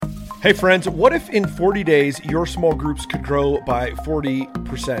Hey friends, what if in 40 days your small groups could grow by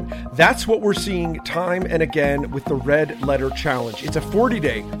 40%? That's what we're seeing time and again with the Red Letter Challenge. It's a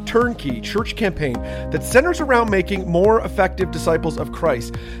 40-day turnkey church campaign that centers around making more effective disciples of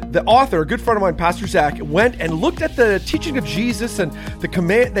Christ. The author, a good friend of mine, Pastor Zach, went and looked at the teaching of Jesus and the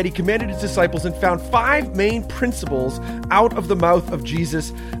command that he commanded his disciples and found 5 main principles out of the mouth of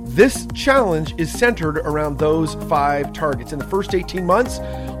Jesus. This challenge is centered around those 5 targets. In the first 18 months,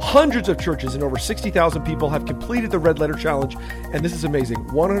 hundreds of churches and over 60,000 people have completed the Red Letter Challenge. And this is amazing.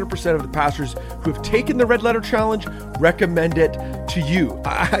 100% of the pastors who have taken the Red Letter Challenge recommend it to you.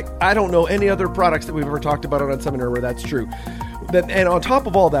 I don't know any other products that we've ever talked about on Seminary where that's true. And on top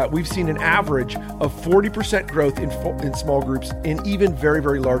of all that, we've seen an average of 40% growth in small groups in even very,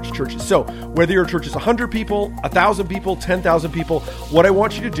 very large churches. So whether your church is 100 people, 1,000 people, 10,000 people, what I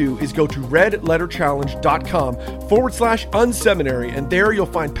want you to do is go to redletterchallenge.com/unseminary, and there you'll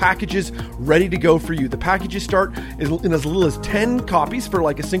find packages ready to go for you. The packages start in as little as 10 copies for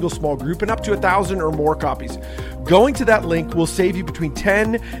like a single small group and up to 1,000 or more copies. Going to that link will save you between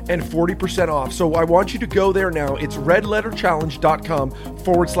 10 and 40% off. So I want you to go there now. It's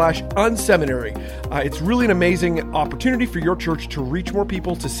redletterchallenge.com/unseminary. It's really an amazing opportunity for your church to reach more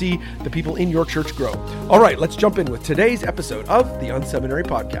people, to see the people in your church grow. All right, let's jump in with today's episode of the Unseminary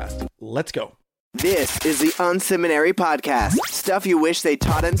Podcast. Let's go. This is the Unseminary Podcast. Stuff you wish they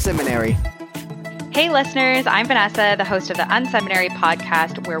taught in seminary. Hey listeners, I'm Vanessa, the host of the Unseminary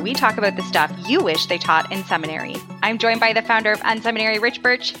Podcast, where we talk about the stuff you wish they taught in seminary. I'm joined by the founder of Unseminary, Rich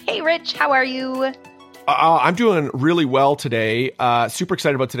Birch. Hey Rich, how are you? I'm doing really well today. Super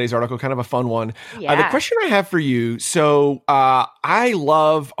excited about today's article, kind of a fun one. Yeah. The question I have for you, so I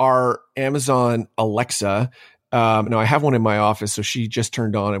love our Amazon Alexa. No, I have one in my office, so she just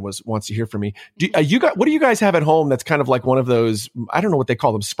turned on and wants to hear from me. What do you guys have at home that's kind of like one of those, I don't know what they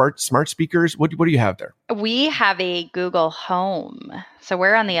call them, smart speakers? What do you have there? We have a Google Home, so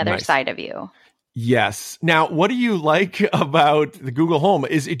we're on the other side of you. Yes. Now, what do you like about the Google Home?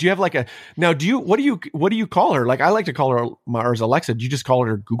 Do you have like what do you call her? Like, I like to call her ours Alexa. Do you just call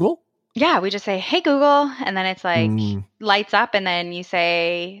her Google? Yeah, we just say, hey Google, and then it's like lights up, and then you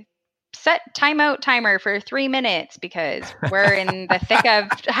say, set timer for 3 minutes, because we're in the thick of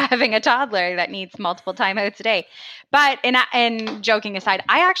having a toddler that needs multiple timeouts a day. But and joking aside,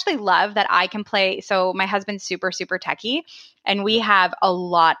 I actually love that I can play. So my husband's super, super techie, and we have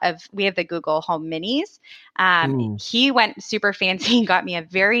the Google Home Minis. He went super fancy and got me a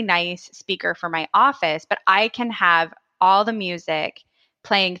very nice speaker for my office, but I can have all the music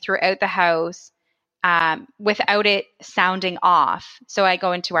playing throughout the house without it sounding off. So I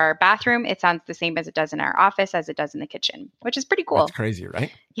go into our bathroom, it sounds the same as it does in our office as it does in the kitchen, which is pretty cool. That's crazy,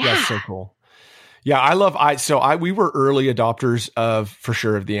 right? Yeah. That's so cool. Yeah, we were early adopters of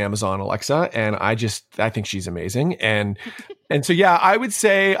the Amazon Alexa, and I think she's amazing. And so, yeah, I would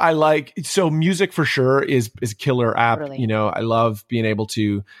say music for sure is a killer app. Totally. You know, I love being able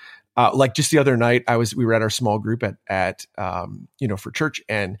to, like just the other night, we were at our small group at for church,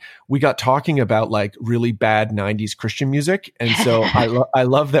 and we got talking about like really bad 90s Christian music. And so I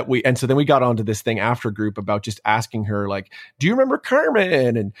love that so then we got onto this thing after group about just asking her, like, do you remember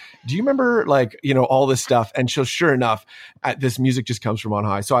Carmen? And do you remember all this stuff? And so sure enough, this music just comes from on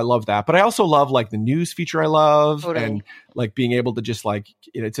high. So I love that. But I also love like the news feature. I love totally. And like being able to just like,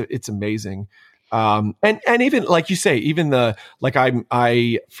 it's amazing. And even like you say, even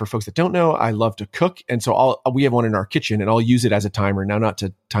I for folks that don't know, I love to cook. And so we have one in our kitchen, and I'll use it as a timer now, not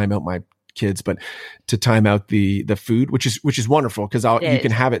to time out my kids, but to time out the food, which is wonderful, because you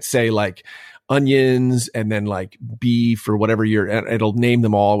can have it say like onions and then like beef or whatever it'll name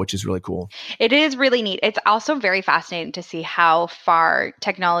them all, which is really cool. It is really neat. It's also very fascinating to see how far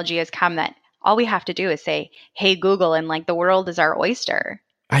technology has come, that all we have to do is say, hey Google, and like the world is our oyster.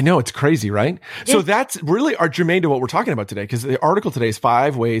 I know, it's crazy, right? So that's really germane to what we're talking about today, because the article today is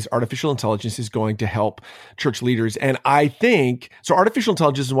 5 ways artificial intelligence is going to help church leaders. And I think, so artificial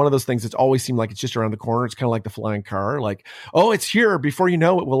intelligence is one of those things that's always seemed like it's just around the corner. It's kind of like the flying car, like, oh, it's here. Before you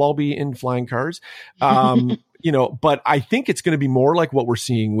know it, we'll all be in flying cars. But I think it's going to be more like what we're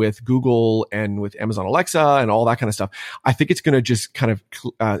seeing with Google and with Amazon Alexa and all that kind of stuff. I think it's going to just kind of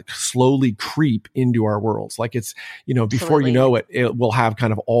slowly creep into our worlds. Like it's, before you know it, it will have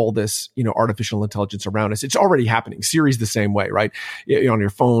kind of all this, artificial intelligence around us. It's already happening. Siri's the same way, right? On your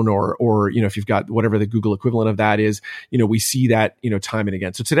phone or if you've got whatever the Google equivalent of that is, we see that, time and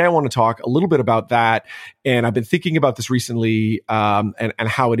again. So today I want to talk a little bit about that. And I've been thinking about this recently, and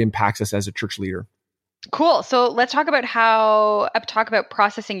how it impacts us as a church leader. Cool. So let's talk about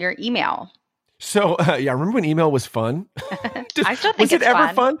processing your email. So, yeah, remember when email was fun? I still think was it it's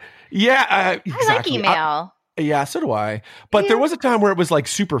ever fun? Yeah, exactly. I like email. Yeah, so do I. But there was a time where it was like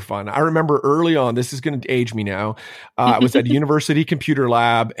super fun. I remember early on, this is going to age me now. I was at a university computer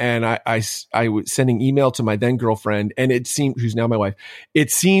lab and I was sending email to my then girlfriend, and it seemed, who's now my wife,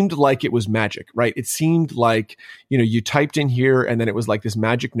 it seemed like it was magic, right? It seemed like, you typed in here and then it was like this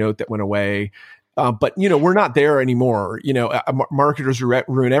magic note that went away. But we're not there anymore. Marketers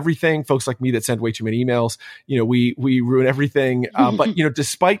ruin everything. Folks like me that send way too many emails, we ruin everything. But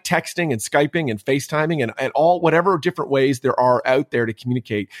despite texting and Skyping and FaceTiming and all whatever different ways there are out there to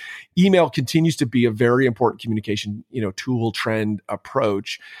communicate, email continues to be a very important communication, tool, trend,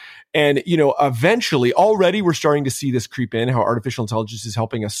 approach. And, eventually, already we're starting to see this creep in, how artificial intelligence is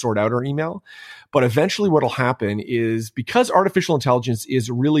helping us sort out our email. But eventually what will happen is, because artificial intelligence is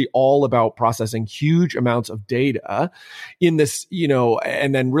really all about processing huge amounts of data in this,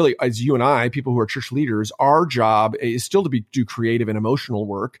 and then really as you and I, people who are church leaders, our job is still to do creative and emotional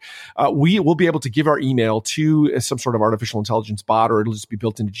work. We will be able to give our email to some sort of artificial intelligence bot, or it'll just be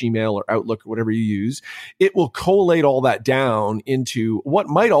built into Gmail or Outlook or whatever you use. It will collate all that down into what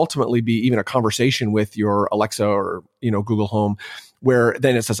might ultimately be even a conversation with your Alexa or, Google Home, where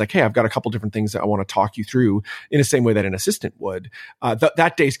then it says like, hey, I've got a couple different things that I want to talk you through in the same way that an assistant would.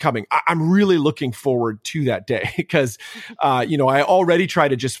 That day's coming. I'm really looking forward to that day because, I already try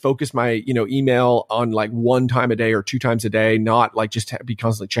to just focus my, email on like one time a day or 2 times a day, not like just be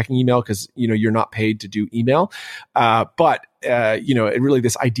constantly checking email because, you're not paid to do email. But really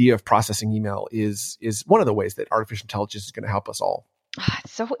this idea of processing email is one of the ways that artificial intelligence is going to help us all.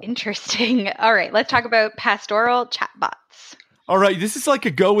 It's so interesting. All right, let's talk about pastoral chatbots. All right, this is like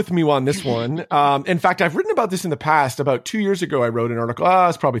a go with me on this one. In fact, I've written about this in the past. About 2 years ago, I wrote an article.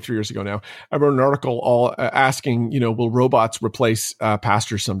 It's probably 3 years ago now. I wrote an article all asking, will robots replace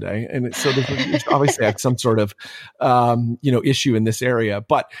pastors someday? And so there's obviously like some sort of, issue in this area.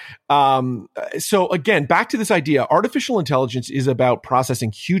 But so again, back to this idea, artificial intelligence is about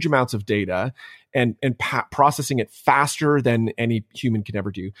processing huge amounts of data and processing it faster than any human can ever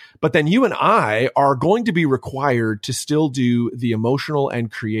do. But then you and I are going to be required to still do the emotional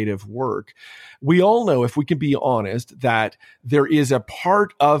and creative work. We all know, if we can be honest, that there is a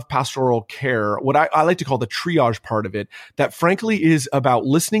part of pastoral care, what I like to call the triage part of it, that frankly is about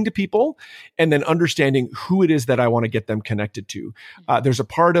listening to people and then understanding who it is that I want to get them connected to. There's a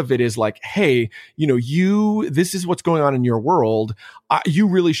part of it is like, hey, this is what's going on in your world. You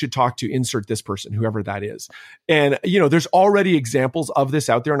really should talk to insert this person, whoever that is. And, there's already examples of this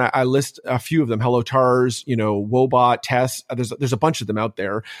out there. And I list a few of them, Hello Tars, Wobot, Tess. There's a bunch of them out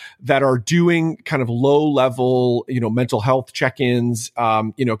there that are doing kind of low level, mental health check-ins,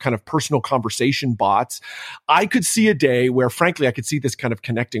 kind of personal conversation bots. I could see a day where, frankly, I could see this kind of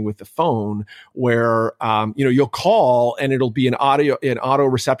connecting with the phone where, you'll call and it'll be an auto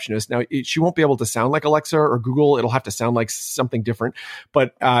receptionist. Now, she won't be able to sound like Alexa or Google. It'll have to sound like something different,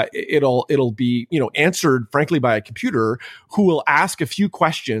 but it'll be, answered, frankly, by a computer who will ask a few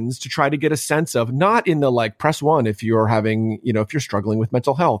questions to try to get a sense of, not in the like, press 1 if you're having, if you're struggling with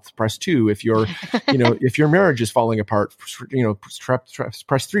mental health, press 2 if you're, if your marriage is falling apart,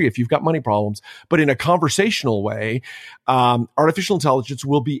 press 3 if you've got money problems. But in a conversational way, artificial intelligence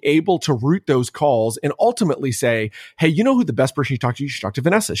will be able to route those calls and ultimately say, hey, who the best person you talk to? You should talk to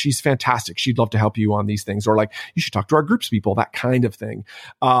Vanessa. She's fantastic. She'd love to help you on these things. Or like, you should talk to our groups people, that kind of thing.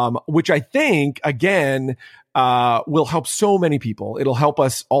 Which I think, again, will help so many people. It'll help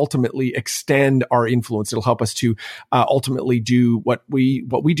us ultimately extend our influence. It'll help us to ultimately do what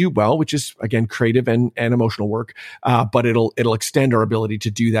we do well, which is, again, creative and emotional work. But it'll extend our ability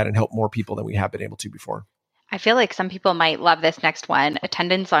to do that and help more people than we have been able to before. I feel like some people might love this next one,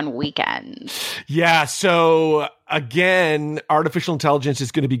 attendance on weekends. Yeah. So again, artificial intelligence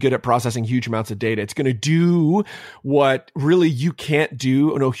is going to be good at processing huge amounts of data. It's going to do what really you can't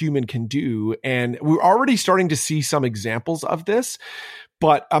do, or no human can do. And we're already starting to see some examples of this.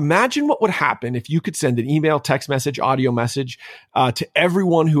 But imagine what would happen if you could send an email, text message, audio message to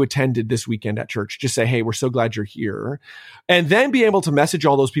everyone who attended this weekend at church. Just say, hey, we're so glad you're here. And then be able to message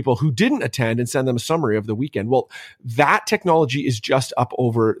all those people who didn't attend and send them a summary of the weekend. Well, that technology is just up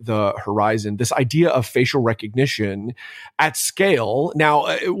over the horizon. This idea of facial recognition at scale.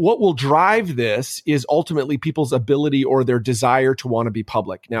 Now, what will drive this is ultimately people's ability or their desire to want to be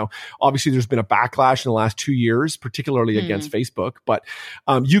public. Now, obviously, there's been a backlash in the last 2 years, particularly against Facebook. But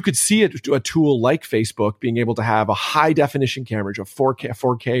You could see a tool like Facebook being able to have a high definition camera, a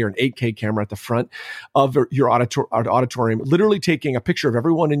 4K or an 8K camera at the front of your auditorium, literally taking a picture of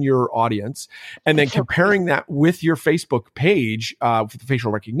everyone in your audience and then comparing that with your Facebook page with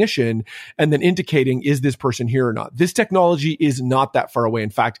facial recognition, and then indicating, is this person here or not? This technology is not that far away. In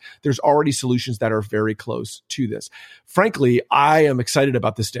fact, there's already solutions that are very close to this. Frankly, I am excited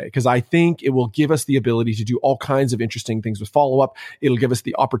about this day because I think it will give us the ability to do all kinds of interesting things with follow-up. It'll give us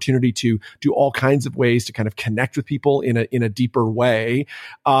the opportunity to do all kinds of ways to kind of connect with people in a deeper way.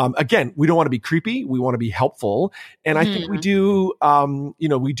 Again, we don't want to be creepy. We want to be helpful. And I think we do,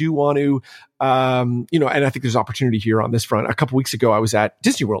 we do want to, and I think there's opportunity here on this front. A couple weeks ago, I was at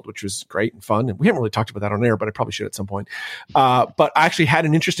Disney World, which was great and fun. And we haven't really talked about that on air, but I probably should at some point. But I actually had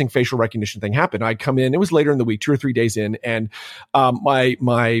an interesting facial recognition thing happen. I'd come in, it was later in the week, 2 or 3 days in, and my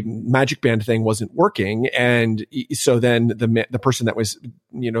Magic Band thing wasn't working. And so then the person that was,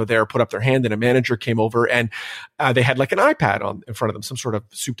 there put up their hand, and a manager came over, and they had like an iPad in front of them, some sort of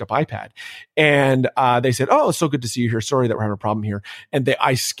souped up iPad. And they said, "Oh, it's so good to see you here. Sorry that we're having a problem here." And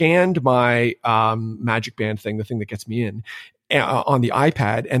I scanned my Magic Band thing, the thing that gets me in, on the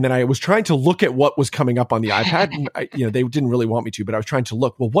iPad. And then I was trying to look at what was coming up on the iPad. And they didn't really want me to, but I was trying to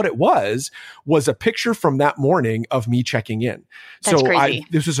look. Well, what it was a picture from that morning of me checking in. That's crazy.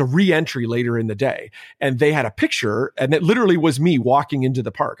 This was a re-entry later in the day, and they had a picture, and it literally was me walking into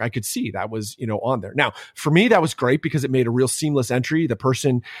the park. I could see that was, on there. Now, for me, that was great because it made a real seamless entry. The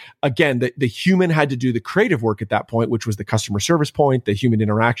person, again, the human had to do the creative work at that point, which was the customer service point, the human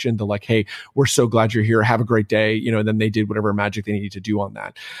interaction, the like, "Hey, we're so glad you're here. Have a great day." And then they did whatever magic they needed to do on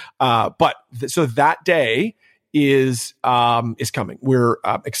that. So that day is coming. We're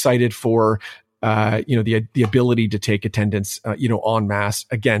excited for the ability to take attendance, en masse.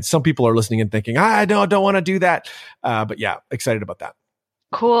 Again, some people are listening and thinking, I don't want to do that. But yeah, excited about that.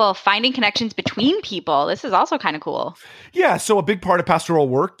 Cool. Finding connections between people. This is also kind of cool. Yeah. So a big part of pastoral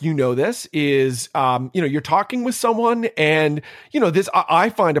work, this is, you're talking with someone, and, I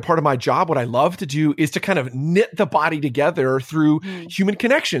find a part of my job, what I love to do is to kind of knit the body together through human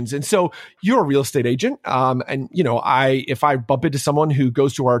connections. And so you're a real estate agent. If I bump into someone who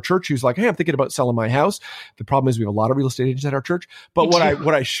goes to our church, who's like, "Hey, I'm thinking about selling my house." The problem is we have a lot of real estate agents at our church, but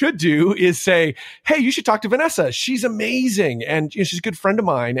what I should do is say, "Hey, you should talk to Vanessa. She's amazing. And she's a good friend of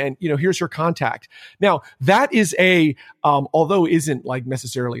mine, and here's her contact." Now, that is although isn't like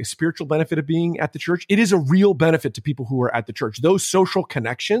necessarily a spiritual benefit of being at the church, it is a real benefit to people who are at the church. Those social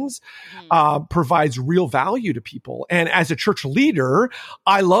connections provides real value to people. And as a church leader,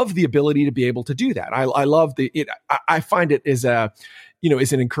 I love the ability to be able to do that. I love I find it is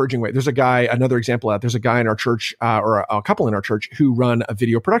is an encouraging way. There's another example of that. There's a guy in our church, or a couple in our church, who run a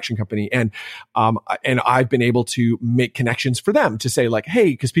video production company. And I've been able to make connections for them to say like,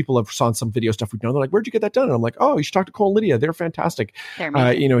 "Hey," because people have saw some video stuff we've done. They're like, "Where'd you get that done?" And I'm like, "Oh, you should talk to Cole and Lydia. They're fantastic."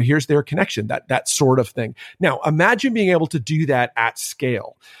 Here's their connection, that sort of thing. Now, imagine being able to do that at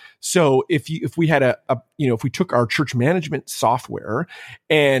scale. So if we had if we took our church management software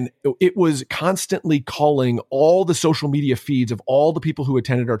and it was constantly calling all the social media feeds of all the people who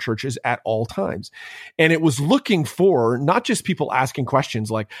attended our churches at all times, and it was looking for not just people asking questions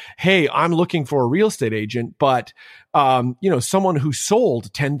like, "Hey, I'm looking for a real estate agent," but someone who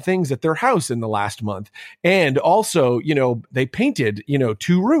sold 10 things at their house in the last month. And also, they painted,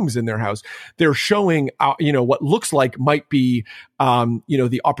 2 rooms in their house. They're showing, what looks like might be,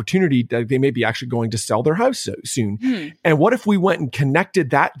 the opportunity that they may be actually going to sell their house soon. And what if we went and connected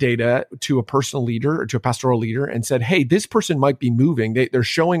that data to a personal leader or to a pastoral leader and said, "Hey, this person might be moving. They're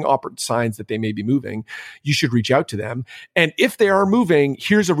showing signs that they may be moving. You should reach out to them. And if they are moving,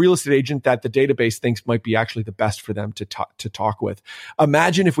 here's a real estate agent that the database thinks might be actually the best for them to talk with."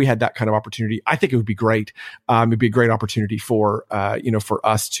 Imagine if we had that kind of opportunity. I think it would be great. It'd be a great opportunity for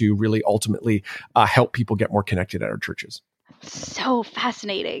us to really ultimately help people get more connected at our churches. So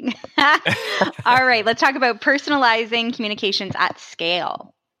fascinating. All right, let's talk about personalizing communications at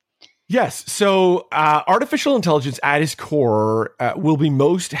scale. Yes. So artificial intelligence at its core will be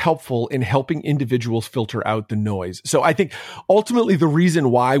most helpful in helping individuals filter out the noise. So I think ultimately the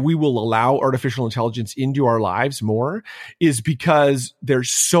reason why we will allow artificial intelligence into our lives more is because there's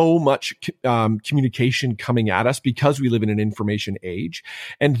so much communication coming at us because we live in an information age.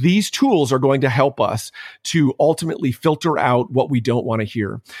 And these tools are going to help us to ultimately filter out what we don't want to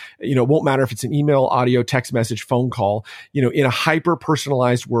hear. It won't matter if it's an email, audio, text message, phone call, in a hyper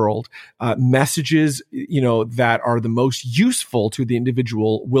personalized world. messages, that are the most useful to the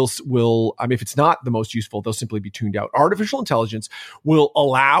individual will, if it's not the most useful, they'll simply be tuned out. Artificial intelligence will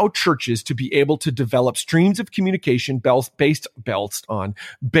allow churches to be able to develop streams of communication based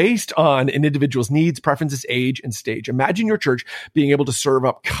on an individual's needs, preferences, age, and stage. Imagine your church being able to serve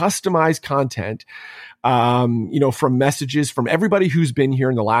up customized content, from messages from everybody who's been here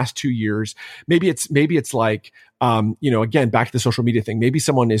in the last 2 years. Maybe it's like, again, back to the social media thing. Maybe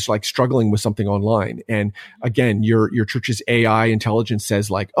someone is like struggling with something online. And again, your church's AI intelligence says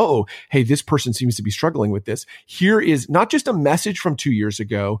like, oh, hey, this person seems to be struggling with this. Here is not just a message from 2 years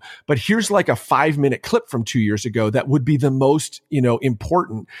ago, but here's like a 5-minute clip from 2 years ago that would be the most,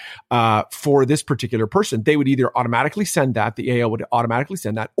 important, for this particular person. They would either automatically send that, the AI would automatically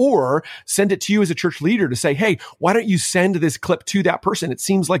send that, or send it to you as a church leader to say, hey, why don't you send this clip to that person? It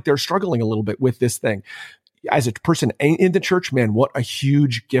seems like they're struggling a little bit with this thing. As a person in the church, man, what a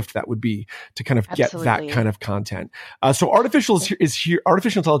huge gift that would be to kind of get that kind of content. So artificial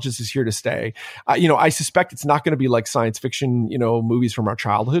intelligence is here to stay. I suspect it's not going to be like science fiction, movies from our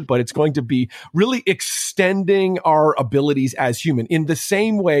childhood, but it's going to be really extending our abilities as human in the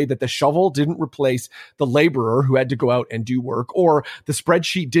same way that the shovel didn't replace the laborer who had to go out and do work, or the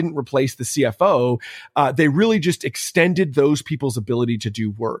spreadsheet didn't replace the CFO. They really just extended those people's ability to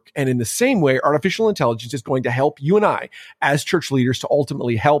do work. And in the same way, artificial intelligence is going to help you and I as church leaders to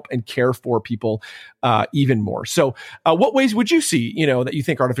ultimately help and care for people even more. So what ways would you see, that you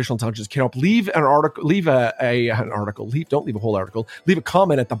think artificial intelligence can help? Leave an article, don't leave a whole article, leave a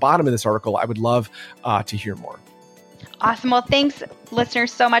comment at the bottom of this article. I would love to hear more. Awesome. Well, thanks,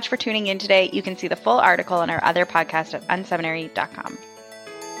 listeners, so much for tuning in today. You can see the full article on our other podcast at unseminary.com.